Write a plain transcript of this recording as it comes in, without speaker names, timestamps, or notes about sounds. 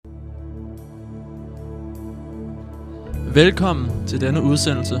Velkommen til denne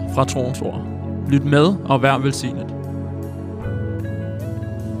udsendelse fra Troens Ord. Lyt med og vær velsignet.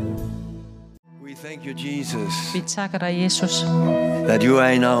 We thank you, Jesus, Vi takker dig, Jesus, that you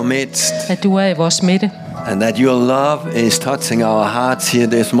are in our midst, at du er i vores midte, and that your love is touching our hearts here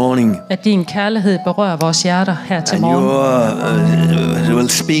this morning. at din kærlighed berører vores hjerter her til And you morgen. will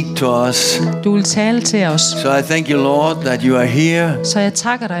speak to us. Du vil tale til os. So I thank you, Lord, that you are here. Så jeg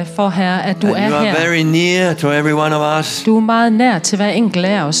takker dig for, Herre, at du And you er are her. very near to every one of us. Du er meget nær til hver enkelt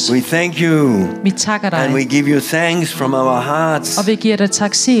af os. We thank you, Vi takker and we dig, give you thanks from our hearts. og vi giver dig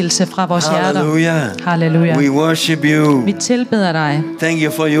taksigelse fra vores hjerter. Hallelujah. Halleluja. We worship you. Vi tilbeder dig. Thank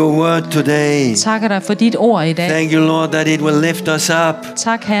you for your word today. Takker dig for dit ord i dag. Thank you, Lord, that it will lift us up.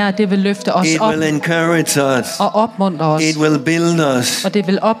 Tak, Herre, at det vil løfte os It op will encourage us. og opmuntre os. It will build us. Og det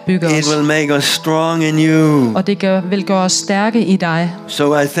vil opbygge It os. will make us strong in you. Og det vil gøre os stærke i dig.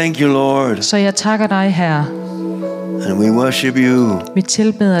 So I thank you, Lord, Så jeg takker dig, Herre. and we worship you. Vi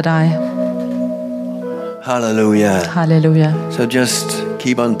tilbeder dig. Hallelujah. Halleluja. So just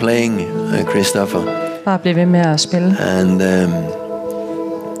keep on playing, Christopher. Bare bliv ved med at spille. And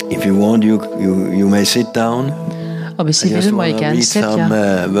if you want, you may sit down. Og hvis I I just vil, må I want to gerne read sætte jer.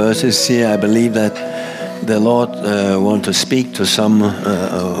 some verses here. I believe that the Lord want to speak to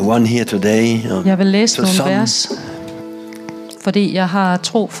one here today. Jeg vil læse to nogle some. vers, fordi jeg har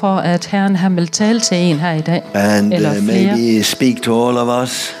tro for, at Herren han vil tale til en her i dag. And Eller flere. maybe speak to all of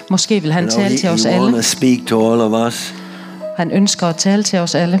us. Måske vil han tale til os He want alle. to speak to all of us. Han ønsker at tale til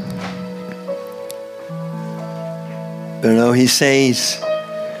os alle. He says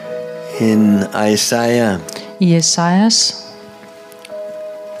in Isaiah I Esajas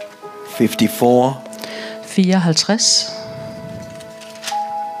 54, 54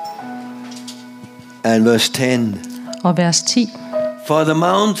 and verse 10. og vers 10. For the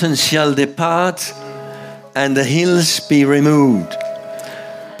mountains shall depart, and the hills be removed.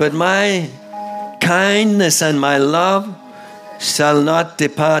 But my kindness and my love shall not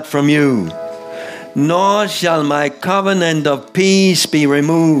depart from you, nor shall my covenant of peace be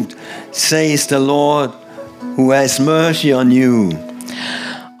removed, says the Lord, who has mercy on you.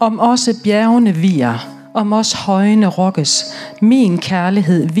 Om også bjergene viger, om også højene rokkes, min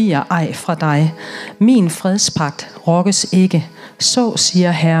kærlighed viger ej fra dig. Min fredspagt rokkes ikke. Så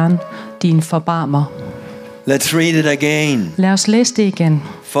siger Herren, din forbarmer. Let's read it again. Lad os læse det igen.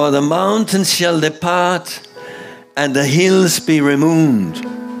 For the mountains shall depart, and the hills be removed.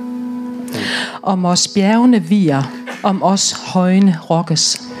 Om os bjergene viger, om os højene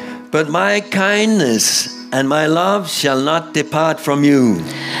rokkes. But my kindness and my love shall not depart from you,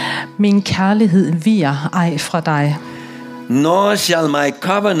 Min kærlighed viger ej fra dig. nor shall my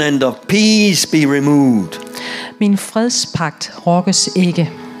covenant of peace be removed, Min fredspagt rokkes ikke.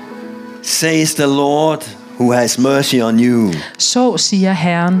 says the Lord, who has mercy on you. Så siger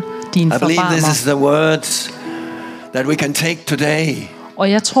Herren, din I believe this is forbarmer. the words that we can take today.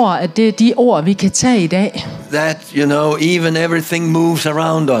 Og jeg tror, at det er de ord, vi kan tage i dag. That, even everything moves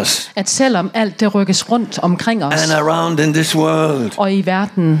around us At selvom alt det rykkes rundt omkring os and around in this world, og i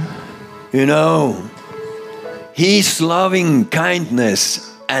verden, His loving kindness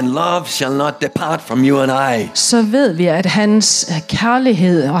and love shall not depart from you and I. så ved vi, at hans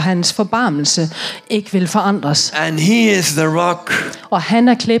kærlighed og hans forbarmelse ikke vil forandres. And He is the rock Og han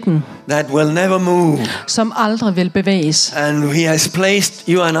er klippen, that will never move. som aldrig vil bevæges. And He has placed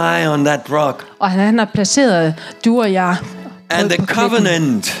you and I on that rock. Og han har placeret du og jeg And the på klippen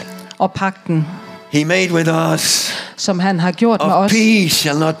covenant og pagten, He made with us som han har gjort med of os. peace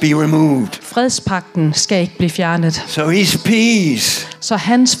shall not be removed. Fredspagten skal ikke blive fjernet. So His peace Så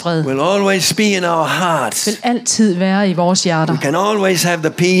hans fred will always be in our hearts. vil altid være i vores hjerter. We can always have the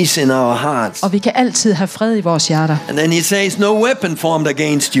peace in our hearts. Og vi kan altid have fred i vores hjerter. And then He says, no weapon formed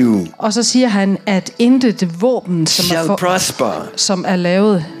against you Og så siger han, at intet våben, shall prosper. som er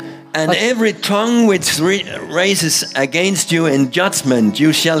lavet, And every tongue which raises against you in judgment,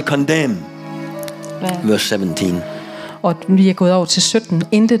 you shall condemn. Verse 17. og vi er gået over til 17.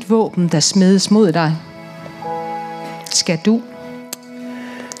 Intet våben, der smedes mod dig, skal du.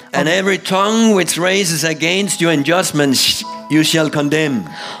 And every tongue which raises against you in judgment, you shall condemn.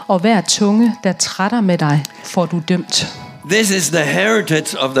 Og hver tunge, der trætter med dig, får du dømt. This is the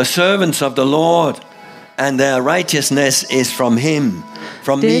heritage of the servants of the Lord, and their righteousness is from Him.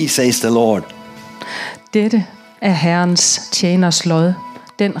 From me, says the Lord. Dette er Herrens tjeners lod.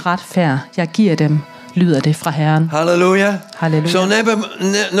 Den retfærd, jeg giver dem, lyder det fra Herren. Hallelujah. Halleluja. So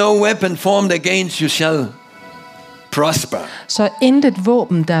no weapon formed against you shall prosper. Så intet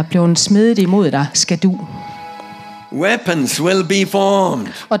våben, der er blevet smedet imod dig, skal du. weapons will be formed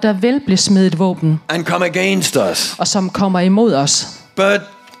Og der vil blive smidt våben, and come against us. og som kommer imod os. But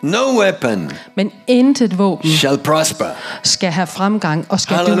no weapon Men intet våben shall prosper. skal have fremgang og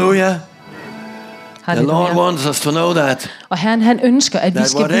skal Hallelujah. The Lord Halleluja. wants us to know that Og Herren, han ønsker, at vi that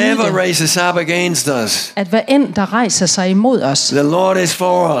skal vide whatever det, raises up against us, at hvad end der rejser sig imod os, the Lord is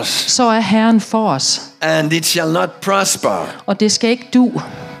for us, så er Herren for os. and it shall not prosper. Og det skal ikke du.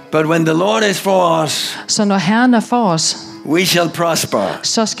 But when the Lord is for us, Så når Herren er for os, we shall prosper.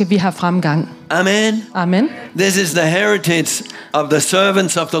 så skal vi have fremgang. Amen. Amen. This is the heritage of the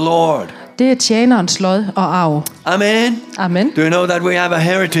servants of the Lord. Det er tjenerens lod og arv. Amen. Amen. Do you know that we have a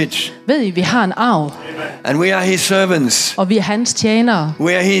heritage, Ved I, vi har en arv, and we are His servants? og vi er hans tjenere.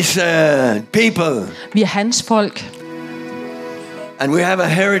 We are His people, Vi er hans folk, and we have a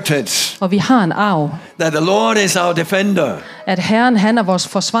heritage og vi har en arv. that the Lord is our defender, At Herren, han er vores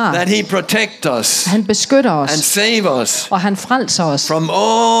forsvar. that He protects us Han beskytter and os, save us og han frelser os from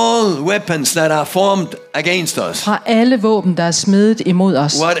all weapons that are formed against us. fra alle våben, der er smedet imod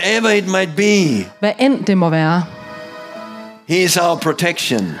os. Whatever it might be, Hvad end det må være, He is our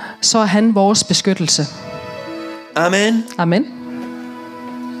protection. så er han vores beskyttelse. Amen. Amen.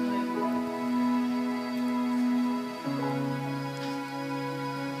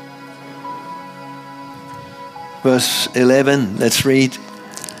 Verse 11, let's read.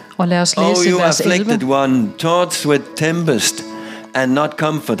 Og lad os Oh, læse you vers afflicted 11. one, tossed with tempest and not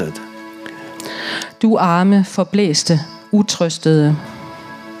comforted. Du arme, forblæste, utrøstede.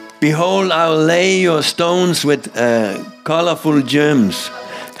 Behold, I will lay your stones with colorful gems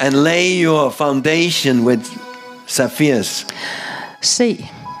and lay your foundation with sapphires. Se,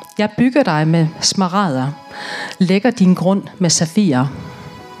 jeg bygger dig med smaragder, lægger din grund med safirer.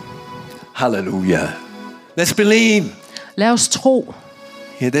 Hallelujah. Let's believe Lad os tro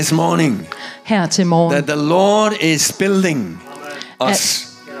here this morning her til morgen, that the Lord is building us.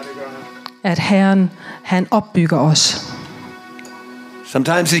 at Herren, han opbygger os.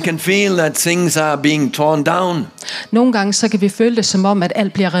 Sometimes it can feel that things are being torn down, Nogle gange så kan vi føle det som om, at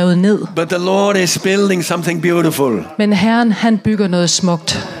alt bliver revet ned. but the Lord is building something beautiful. Men Herren, han bygger noget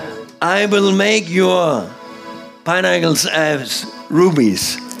smukt. I will make your pinnacles as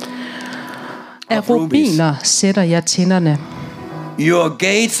rubies. Af rubiner sætter jeg tinderne, Your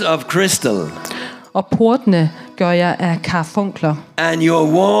gates of crystal, og portene gør jeg af karfunkler. and your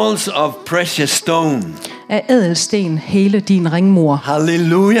walls of precious stone. Af ædelsten hele din ringmur.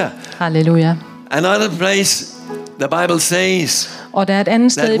 Hallelujah. Halleluja. Another place, the Bible says Og der er et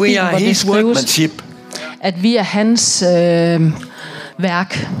andet sted i that we Bibelen, are hvor det His skrives, workmanship. at vi er hans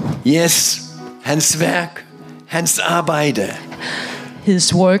værk. Yes, hans værk, hans arbejde.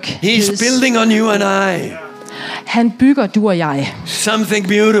 His work. He's building on you and I Han bygger du og jeg. something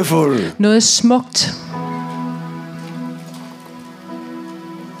beautiful. Noget smukt.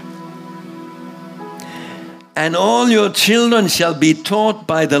 And all your children shall be taught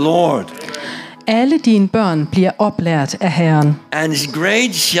by the Lord. Alle dine børn bliver oplært af Herren. And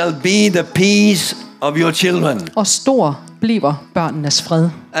great shall be the peace of your children. Og stor bliver børnenes fred.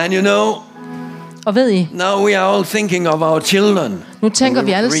 And you know, Og ved I, now we are all thinking of our children. nu tænker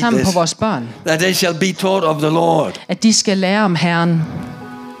vi alle Read sammen this. på vores børn, That they shall be taught of the Lord. at de skal lære om Herren.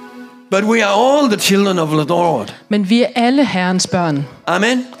 But we are all the children of the Lord. Men vi er alle Herrens børn.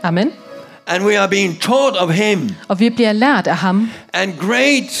 Amen. Amen. And we are being taught of Him. Og vi bliver lært af ham. And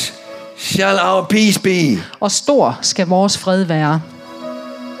great shall our peace be. Og stor skal vores fred være.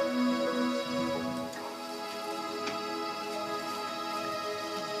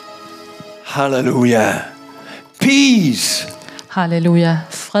 Hallelujah. Peace Halleluja.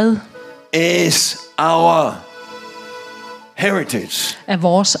 Fred is our heritage. er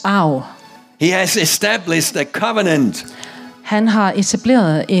vores arv. He has established a covenant Han har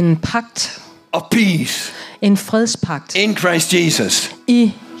etableret en pagt, of peace en fredspagt in Christ Jesus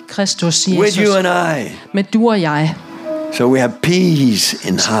i Kristus with you Jesus and I. med du og jeg, So we have peace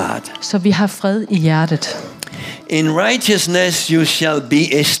in heart. så vi har fred i hjertet. In righteousness you shall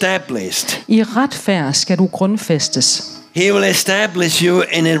be established. I retfærd skal du grundfæstes, He will establish you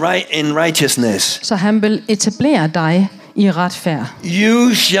in righteousness. så han vil etablere dig i retfærd.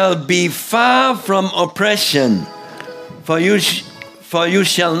 You shall be far from oppression, for you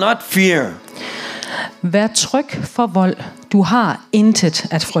shall not fear. Vær tryg for vold, du har intet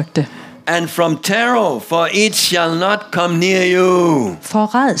at frygte. And from terror, for it shall not come near you. For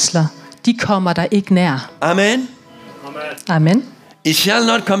rædsler, de kommer der ikke nær. Amen. Amen. It shall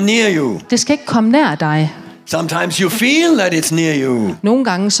not come near you. Det skal ikke komme nær dig. Sometimes you feel that it's near you. Nogle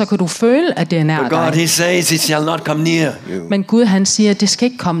gange så kan du føle, at det er nær But God, dig. He says it shall not come near you. Men Gud han siger, at det skal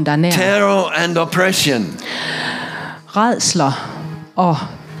ikke komme der nær. Terror and oppression. rædsler og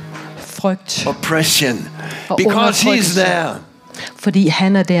frygt. oppression. Og Because He's undertrykkelse. there. Fordi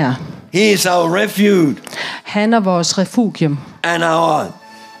han er der. He is our refuge Han er vores refugium and our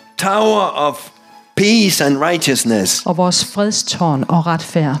tower of peace and righteousness. og vores fredstårn og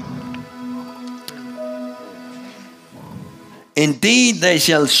retfærd. Indeed, they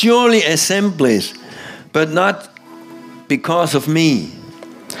shall surely assemble, but not because of me.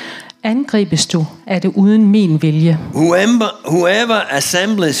 Angribes du, er det uden min vilje. Whoever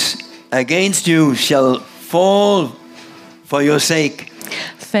assembles against you shall fall for your sake.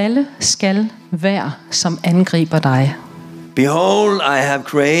 Falde skal hver, som angriber dig. Behold, I have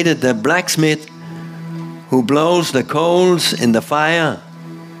created the blacksmith who blows the coals in the fire,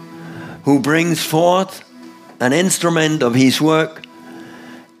 who brings forth an instrument of his work,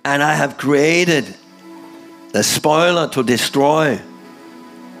 and I have created the spoiler to destroy.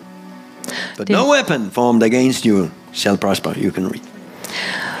 But no weapon formed against you shall prosper. You can read.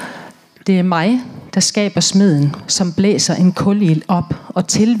 Det er mig, der skaber smeden, som blæser en kulild op og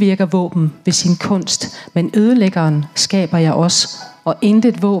tilvirker våben ved sin kunst. Men ødelæggeren skaber jeg også, og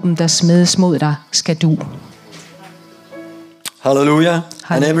intet våben, der smedes mod dig, skal du. Hallelujah.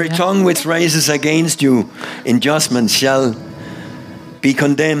 And every Hallelujah. tongue which raises against you in judgment shall be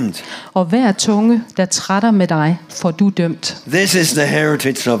condemned. Og hver tunge, der trætter med dig, får du dømt. This is the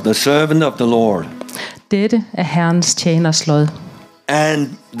heritage of the servant of the Lord, Dette er Herrens tjeners lod. and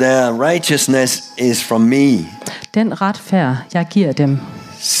their righteousness is from me, Den retfærd, jeg giver dem,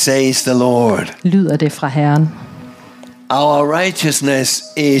 says the Lord. lyder det fra Herren. Our righteousness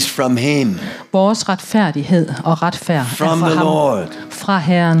is from Him, Vores retfærdighed og retfærd er from fra the ham. Lord. Fra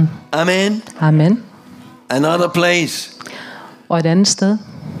Herren. Amen. Amen. Another place, Og et andet sted,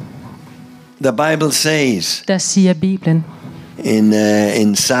 the Bible says der siger Bibelen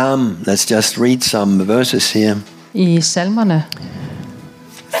in Psalm, let's just read some verses here. i salmerne,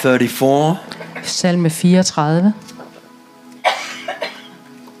 34, salme 34,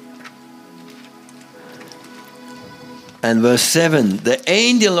 and verse 7. The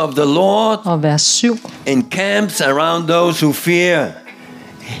angel of the Lord og vers 7. encamps around those who fear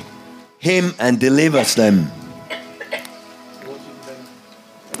Him and delivers them.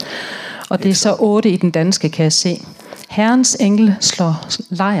 Og det er så 8 i den danske, kan jeg se. Herrens engel slår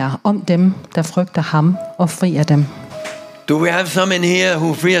lejr om dem, der frygter ham og frier dem. Do we have some in here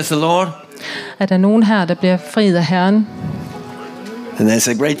who fears the Lord? Er der nogen her, der bliver friet af Herren? And that's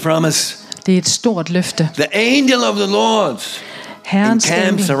a great promise. Det er et stort løfte. The angel of the Lord Herrens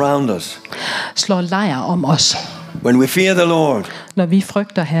encamps engel around us slår lejr om os, when we fear the Lord. når vi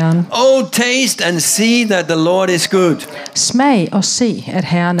frygter Herren. Oh, taste and see that the Lord is good. Smag og se, at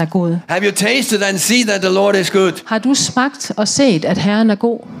Herren er god. Have you tasted and see that the Lord is good? Har du smagt og set, at Herren er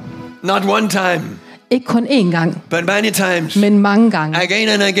god? Not one time, Ikke kun én gang, but many times. men mange gange. Again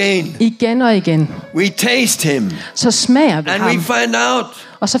and again. Igen og igen. We taste Him Så smager vi and we ham, find out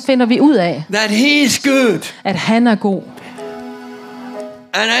og så finder vi ud af, that He is good. at han er god.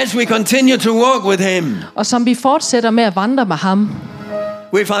 And as we continue to walk with Him, Og som vi fortsætter med at vandre med ham,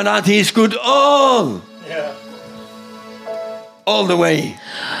 we find out He is good all the way.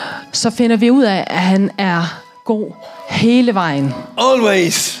 så finder vi ud af, at han er god hele vejen.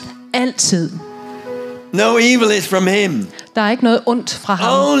 Always. Altid. No evil is from Him. Der er ikke noget ondt fra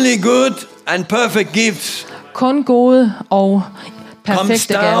ham. Only good and perfect gifts Kun gode og comes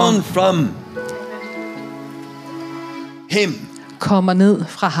perfekte down gaver from Him. kommer ned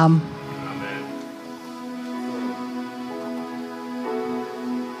fra ham.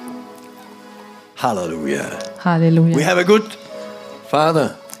 Hallelujah. Halleluja. We have a good Father.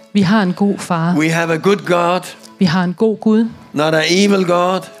 Vi har en god far. We have a good God, Vi har en god Gud. not an evil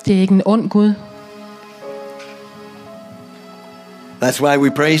God. Det er ikke en ond Gud. That's why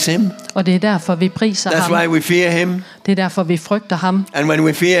we praise Him. Og det er derfor, vi priser That's ham. why we fear Him. Det er derfor, vi frygter ham. And when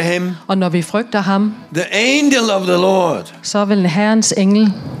we fear Him, Og når vi frygter ham, the angel of the Lord så vil Herrens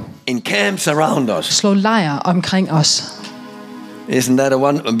engel encamps around us. slå lejr omkring os. Isn't that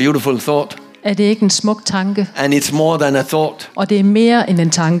a beautiful thought? Er det ikke en smuk tanke? And it's more than a thought. Og det er mere end en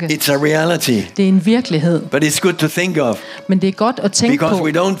tanke. It's a reality. Det er en virkelighed. But it's good to think of, Men det er godt at tænke because på,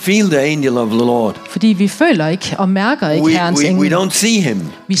 we don't feel the angel of the Lord. fordi vi føler ikke og mærker ikke Herrens We engel. don't see Him,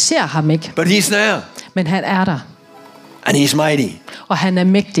 Vi ser ham ikke, but He's there. men han er der. And He's mighty. Og han er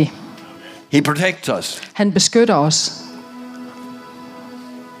mægtig. He protects us. Han beskytter os,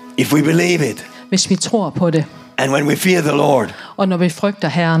 If we believe it. hvis vi tror på det. And when we fear the Lord. Og når vi frygter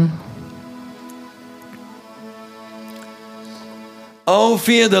Herren. Oh,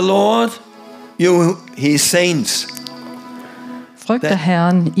 fear the Lord, you His saints. Frygter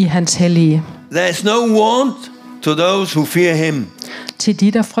Herren i hans hellige. There's no want to those who fear him. Til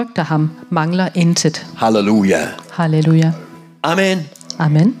de, der frygter ham, mangler intet. Hallelujah. Halleluja. Amen.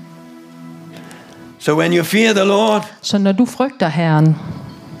 Amen. So when you fear the Lord, Så når du frygter Herren,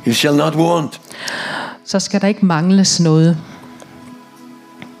 you shall not want. så skal der ikke mangles noget.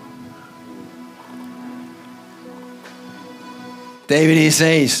 David, he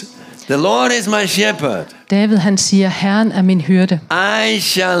says, the Lord is my shepherd. David han siger, Herren er min hyrde. I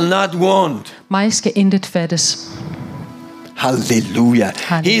shall not want. Mig skal intet fattes. Hallelujah.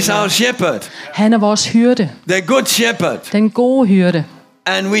 Hallelujah. He's our shepherd. Han er vores hyrde. The good shepherd. Den gode hyrde.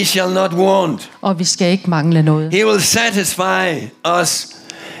 And we shall not want. Og vi skal ikke mangle noget. He will satisfy us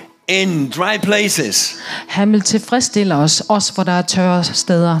in dry places. Han vil tilfredsstille os, også hvor der er tørre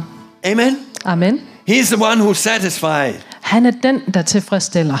steder. Amen. Amen. He's the one who satisfies Han er den, der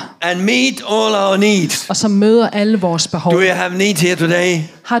tilfredsstiller. and meet all our needs. Og som møder alle vores behov. Do you have need here today?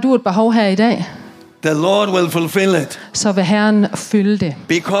 Har du et behov her i dag, The Lord will fulfill it så vil Herren fylde det.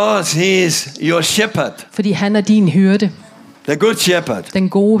 because He is your shepherd, Fordi han er din hyrde. the good shepherd, Den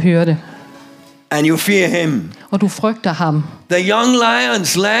gode hyrde. and you fear Him. Og du frygter ham. The young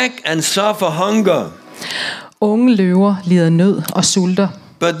lions lack and suffer hunger, Unge løver lider nød og sulter.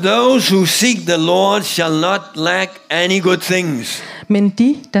 but those who seek the Lord shall not lack any good things. Men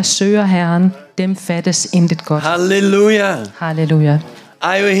de, der søger Herren, dem fattes intet godt. Hallelujah. Halleluja.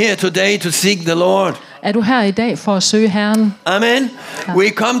 Are you here today to seek the Lord? Er du her i dag for at søge Herren? Amen. We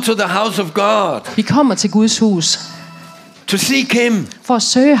come to the house of God Vi kommer til Guds hus to seek Him. for at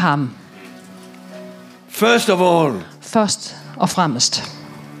søge ham. First of all, Først og fremmest.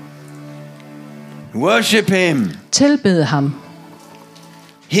 worship Him. Tilbede ham.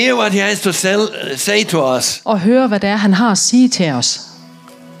 Hear what He has to say to us. Og høre, hvad det er, han har at sige til os.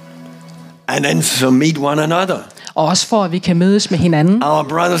 And then to meet one another. Og også for, at vi kan mødes med hinanden. Our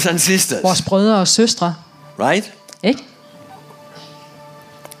brothers and sisters. Vores brødre og søstre. Right? Ikke?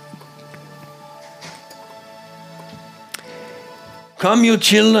 Come you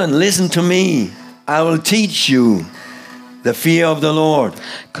children, listen to me. I will teach you the fear of the Lord.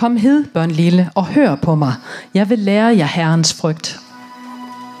 Kom hed, børn lille, og hør på mig. Jeg vil lære jer Herrens frygt.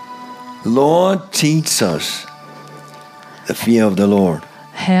 Lord, teach us the fear of the Lord.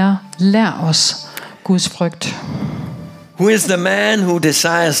 Herre, lær os Guds frygt. Who is the man who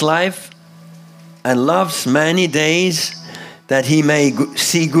desires life and loves many days that he may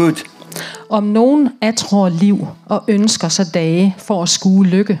see good? Om nogen atrår liv og ønsker sig dage for at skue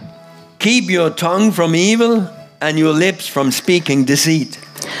lykke. Keep your tongue from evil and your lips from speaking deceit.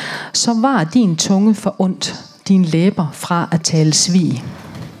 Så var din tunge for ondt, din læber fra at tale svig.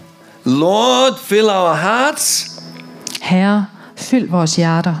 Lord, fill our hearts Herre, fyld vores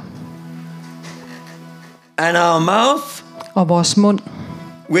hjerter and our mouth og vores mund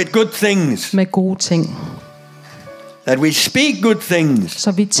with good things, med gode ting. that we speak good things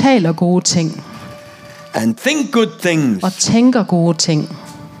Så vi taler gode ting and think good things. og tænker gode ting.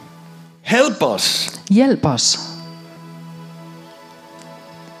 Help us Hjælp os.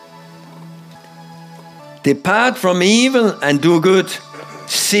 depart from evil and do good.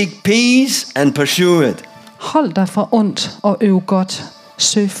 Seek peace and pursue it. Hold dig for ondt og øv godt.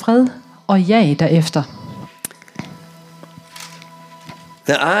 Søg fred og jag derefter.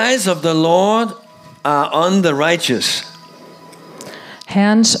 The eyes of the Lord are on the righteous.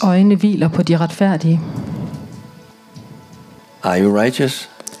 Herrens øjne hviler på de retfærdige. Are you righteous?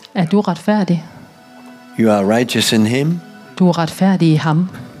 Er du retfærdig? You are righteous in Him. Du er retfærdig i ham.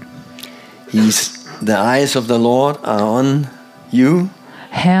 The eyes of the Lord are on you,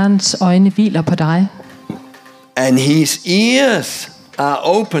 Herrens øjne hviler på dig. and His ears are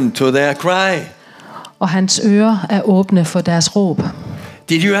open to their cry. Og hans ører er åbne for deres råb.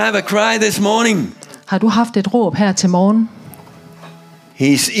 Did you have a cry this morning? Har du haft et råb her til morgen?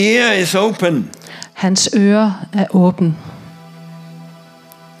 His ear is open. Hans ører er åbne.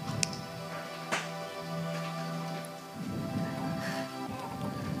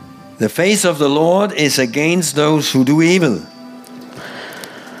 The face of the Lord is against those who do evil.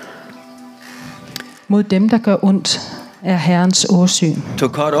 Mod dem, der gør ondt, er Herrens åsyn. To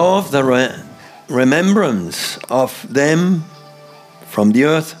cut off the remembrance of them from the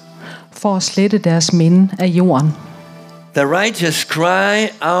earth. For at slette deres minde af jorden. The righteous cry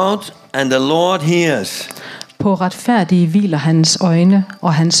out, and the Lord hears. På retfærdige hviler hans øjne,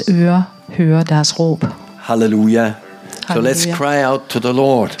 og hans ører hører deres råb. Hallelujah. So let's Hallelujah. cry out to the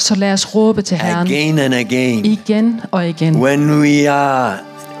Lord Så lad os råbe til Herren again and again. igen og igen. When we are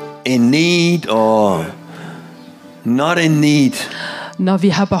in need or not in need, Når vi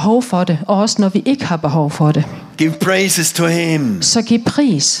har behov for det, og også når vi ikke har behov for det. give praises to Him. Så giv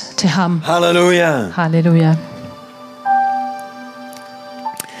pris til ham. Hallelujah. Halleluja.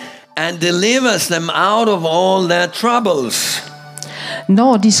 and delivers them out of all their troubles.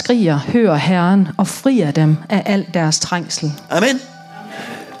 Når de skriger, hører Herren og frier dem af al deres trængsel. Amen.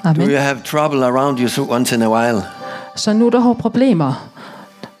 Do Amen. you have trouble around you so once in a while? Så nu der har problemer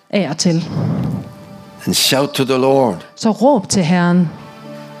af og til, And shout to the Lord. så råb til Herren,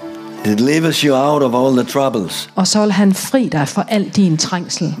 It delivers you out of all the troubles. og så vil han fri dig for al din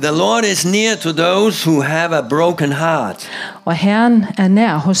trængsel. The Lord is near to those who have a broken heart, Og Herren er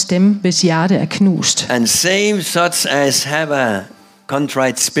nær hos dem, hvis hjerte er knust. and save such as have a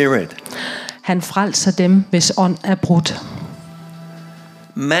contrite spirit. Han frelser dem, hvis ånd er brudt.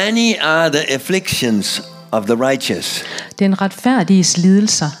 Many are the afflictions of the righteous, Den retfærdiges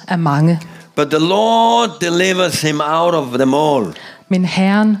lidelser er mange, but the Lord delivers him out of them all. men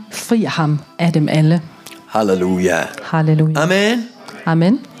Herren frier ham af dem alle. Hallelujah. Halleluja. Amen.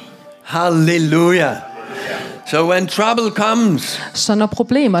 Amen. Hallelujah. So when trouble comes, Så når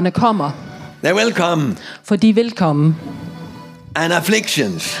problemerne kommer, they will come, for de vil komme, and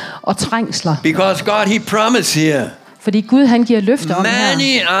afflictions, og trængsler, because God, he promised here, fordi Gud han giver løfter om her,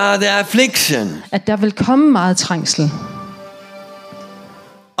 many are the affliction at der vil komme meget trængsel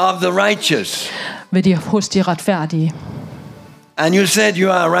of the righteous. hos de retfærdige. And you said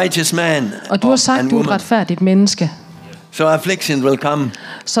you are a righteous man Og du har sagt, and du er et woman. retfærdigt menneske. So affliction will come.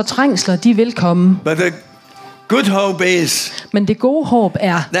 Så trængsler, de vil komme. But the good hope is Men det gode håb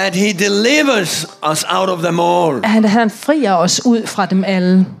er, that he delivers us out of them all. at han frier os ud fra dem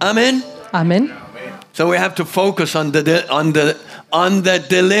alle. Amen. Amen. So we have to focus on the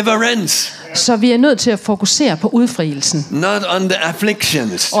deliverance, Så vi er nødt til at fokusere på udfrielsen, not on the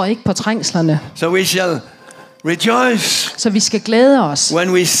afflictions. og ikke på trængslerne. So we shall rejoice Så vi skal glæde os, when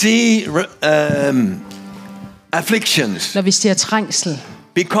we see afflictions, når vi ser trængsel.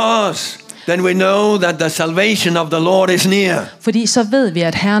 because then we know that the salvation of the Lord is near. Fordi så ved vi,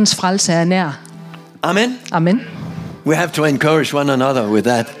 at Herrens frelse er nær. Amen. Amen. We have to encourage one another with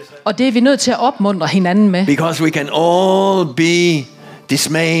that, Og det er vi nødt til at opmuntre hinanden med. because we can all be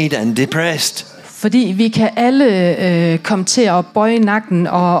dismayed and depressed Fordi vi kan alle komme til at bøje nakken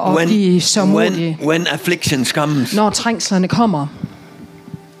og blive sørgmodige, when afflictions comes. når trængslerne kommer.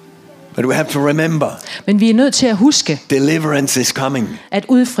 But we have to remember, Men vi er nødt til at huske, deliverance is coming. at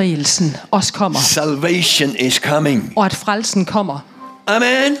udfrielsen også kommer, Salvation is coming. og at frelsen kommer.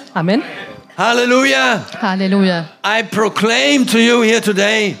 Amen. Amen. Hallelujah. Halleluja. I proclaim to you here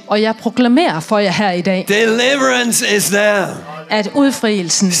today, Og jeg proklamerer for jer her i dag, deliverance is there. at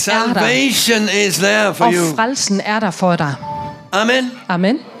udfrielsen er der, Salvation is there for og you. frelsen er der for dig. Amen.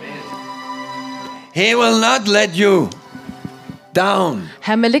 Amen. He will not let you down.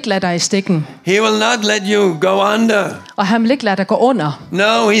 Han vil ikke lade dig i stikken, He will not let you go under. og han vil ikke lade dig gå under.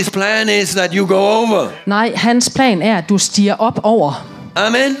 No, his plan is that you go over. Nej, hans plan er, at du stiger op over.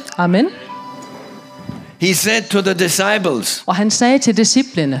 Amen. Amen. He said to the disciples, Og han sagde til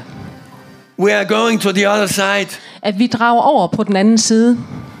disciplene, we are going to the other side. at vi drager over på den anden side.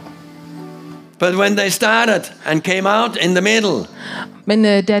 But when they started and came out in the middle, Men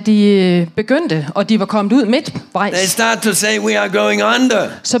da de begyndte, og de var kommet ud they midtvejs, start to say we are going under.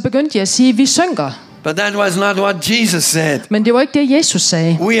 så begyndte de at sige, at vi synker. But that was not what Jesus said. Men det var ikke det, Jesus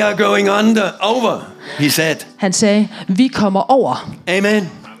sagde. We are going over, he said. Han sagde, vi kommer over. Amen.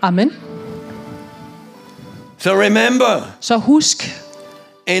 Amen. So remember, Så husk,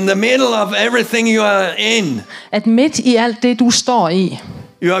 in the middle of everything you are in, at midt i alt det, du står i,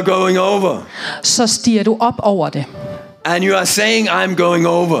 you are going over. så stiger du op over det. And you are saying, I'm going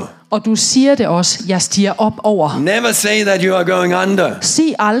over. Og du siger det også, jeg stiger op over. Never say that you are going under,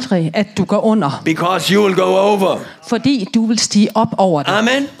 Sig aldrig, at du går under, because you will go over. fordi du vil stige op over det.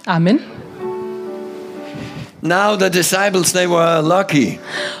 Amen. Amen. Now the disciples, they were lucky,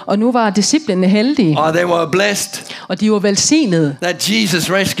 Og nu var disciplene heldige, or they were blessed og de var velsignede, that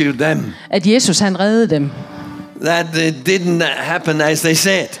Jesus rescued them. at Jesus han reddede dem. That it didn't happen as they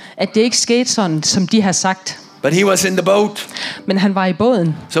said. At det ikke skete sådan, som de har sagt. But he was in the boat, Men han var i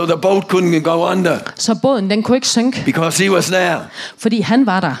båden, so the boat couldn't go under, så båden den kunne ikke synke, because he was there. fordi han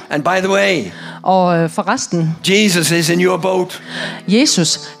var der. And by the way, Og forresten, Jesus is in your boat,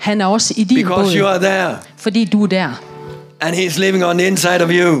 Jesus han er også i din because you båd, are there. fordi du er der. And he's living on the inside of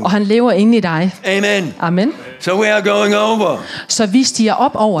you. Og han lever inde i dig. Amen. Amen. So we are going over. Så vi stiger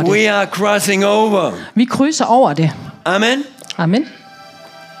op over det. We are crossing over. Vi krydser over det. Amen. Amen.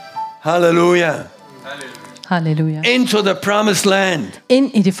 Hallelujah. Halleluja. Into the promised land.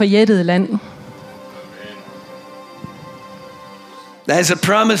 Ind i det forjættede land. There's a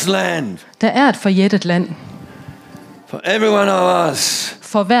promised land Der er et forjættet land for every one of us.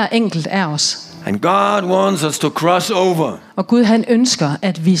 for hver enkelt af os. And God wants us to cross over Og Gud han ønsker,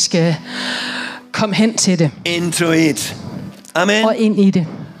 at vi skal komme hen til det into it. Amen. og ind i det.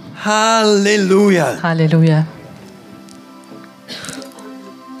 Hallelujah. Halleluja.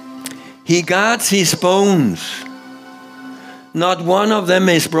 He guards his bones. Not one of them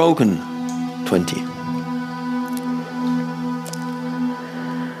is broken. 20.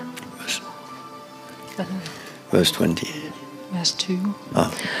 Verse 20. Vers 20. Oh,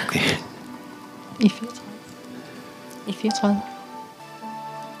 okay. I 34. I 34.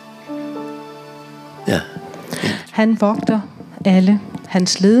 Ja. Han vogter alle.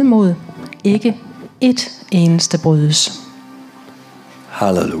 Hans ledemod. Ikke et eneste brydes.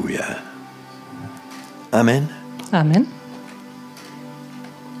 Hallelujah. Amen. Amen.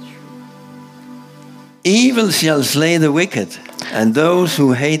 Evil shall slay the wicked, and those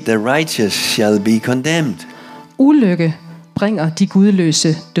who hate the righteous shall be condemned. Ulykke bringer de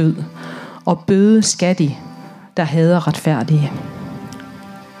gudløse død, og bøde skal de, der hader retfærdige.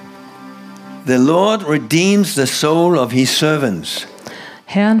 The Lord redeems the soul of his servants.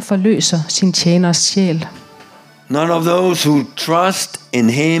 Herren forløser sin tjeners sjæl, None of those who trust in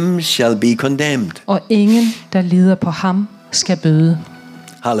him shall be condemned. og ingen, der lider på ham, skal bøde.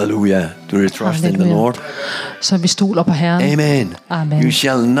 Hallelujah. Do you trust in the Halleluja. Lord? Så vi stoler på Herren. Amen. Amen. You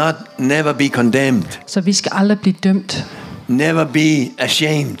shall never be condemned. Så vi skal aldrig blive dømt, Never be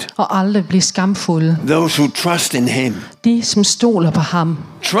ashamed. og aldrig blive skamfulde. Those who trust in him. De, som stoler på ham,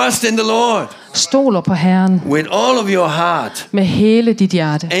 Trust in the Lord stoler på Herren with all of your heart. med hele dit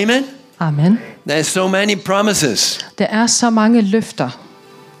hjerte. Amen. Amen. There's so many promises Der er så mange løfter,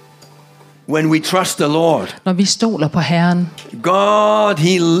 when we trust the Lord. når vi stoler på Herren. God,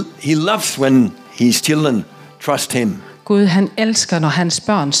 he loves when his children trust him. Gud, han elsker, når hans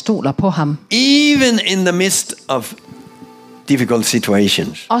børn stoler på ham. Even in the midst of difficult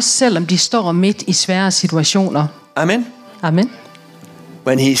situations. Også selvom de står midt i svære situationer. Amen. Amen.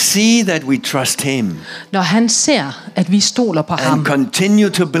 When he see that we trust him Når han ser, at vi stoler på and ham, continue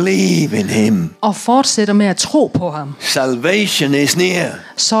to believe in him, og fortsætter med at tro på ham, salvation is near.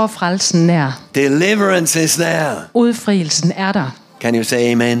 så er frelsen nær. Deliverance is there. Udfrielsen er der. Can you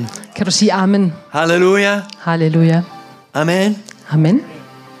say amen? Kan du sige amen? Hallelujah. Halleluja. Amen. Amen.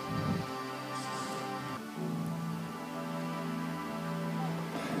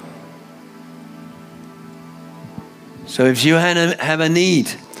 So if you have a need,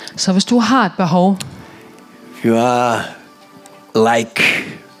 Så hvis du har et behov, if you are like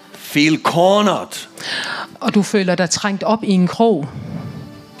feel cornered, og du føler dig trængt op i en krog,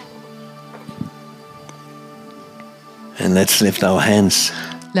 and let's lift our hands.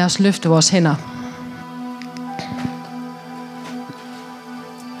 lad os løfte vores hænder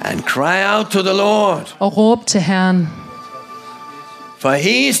And cry out to the Lord og råbe til Herren, for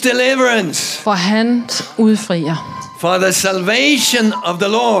his deliverance, for han udfrier, for the salvation of the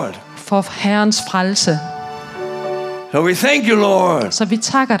Lord. for Herrens frelse. So we thank you, Lord, Så vi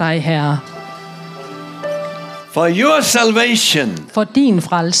takker dig, Herre, for your salvation for din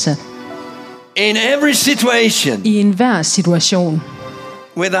frelse in every situation, i enhver situation.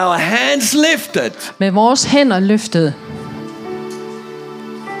 with our hands lifted. Med vores hænder løftet,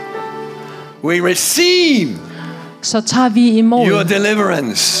 We receive så tager vi your imod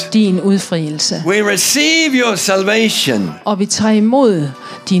deliverance. din udfrielse, We receive your salvation. og vi tager imod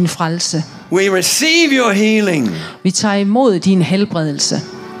din frelse. We receive your healing. Vi tager imod din helbredelse.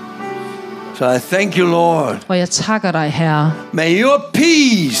 So I thank you, Lord. Og jeg takker dig, Herre. May your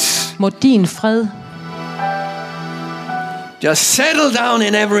peace Må din fred just settle down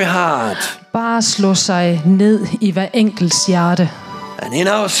in every heart bare slå sig ned i hver enkelts hjerte, and in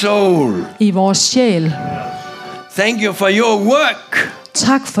our soul. i vores sjæl. Thank you for your work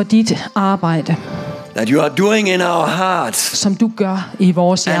Tak for dit arbejde, that you are doing in our hearts som du gør i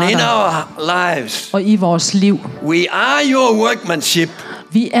vores and in hjerter our lives. og i vores liv. We are your workmanship.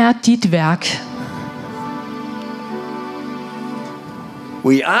 Vi er dit værk.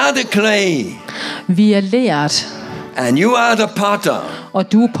 We are the clay Vi er leret, and you are the potter.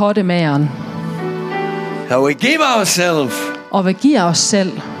 og du er pottemageren. So we give ourselves Og vi giver os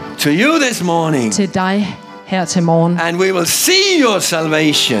selv to you this morning, til dig her til morgen. and we will see your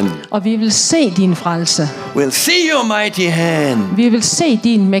salvation. Og vi vil se din frelse. We'll see your mighty hand. Vi vil se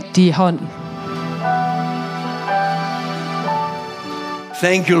din mægtige hånd.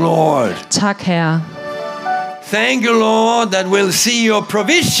 Thank you, Lord. Tak, Herre. Thank you, Lord, that we'll see your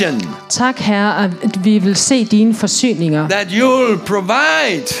provision, Tak, Herre, at vi vil se dine forsyninger. that you'll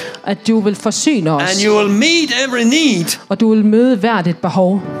provide, At du vil forsyne os. and you will meet every need, Og du vil møde hvert et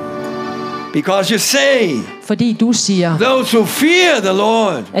behov. because you say Fordi du siger, those who fear the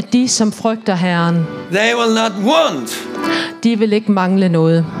Lord, at de, som frygter Herren, they will not want. de vil ikke mangle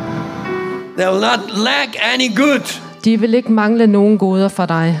noget. They will not lack any good. De vil ikke mangle nogen goder for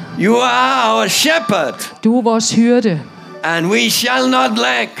dig. You are our shepherd, Du er vores hyrde, and we shall not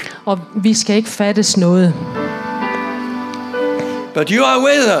lack. og vi skal ikke fattes noget. But you are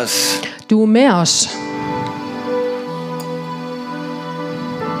with us. Du er med os,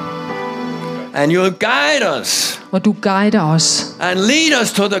 And you'll guide us og du guider os, and lead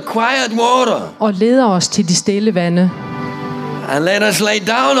us to the quiet water. og leder os til de stille vande, And let us lay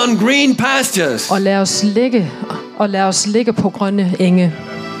down on green pastures. og lad os ligge på grønne enge.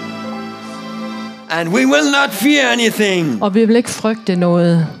 And we will not fear anything. Og vi vil ikke frygte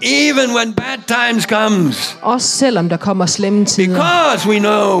noget, Even when bad times comes. også selvom der kommer slemme tider. Because we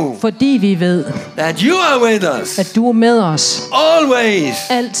know Fordi vi ved, that you are with us. at du er med os Always.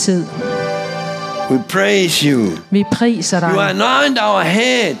 altid. We praise you. Vi priser You dig. anoint our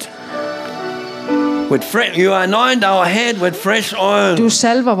head you anoint our head with fresh oil. Du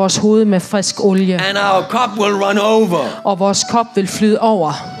salver vores hoved med frisk olie, And our cup will run over. og vores kop vil flyde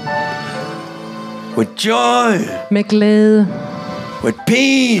over With joy. med glæde, With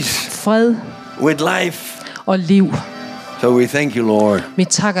peace. fred With life. og liv. So we thank you, Lord. Vi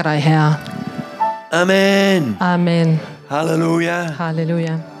takker dig, Herre. Amen. Amen. Hallelujah.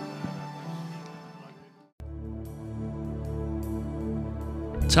 Halleluja.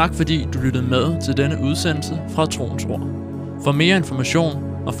 Tak fordi du lyttede med til denne udsendelse fra Troens Ord. For mere information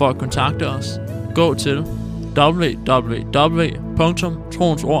og for at kontakte os, gå til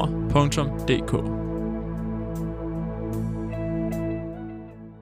www.troensord.dk.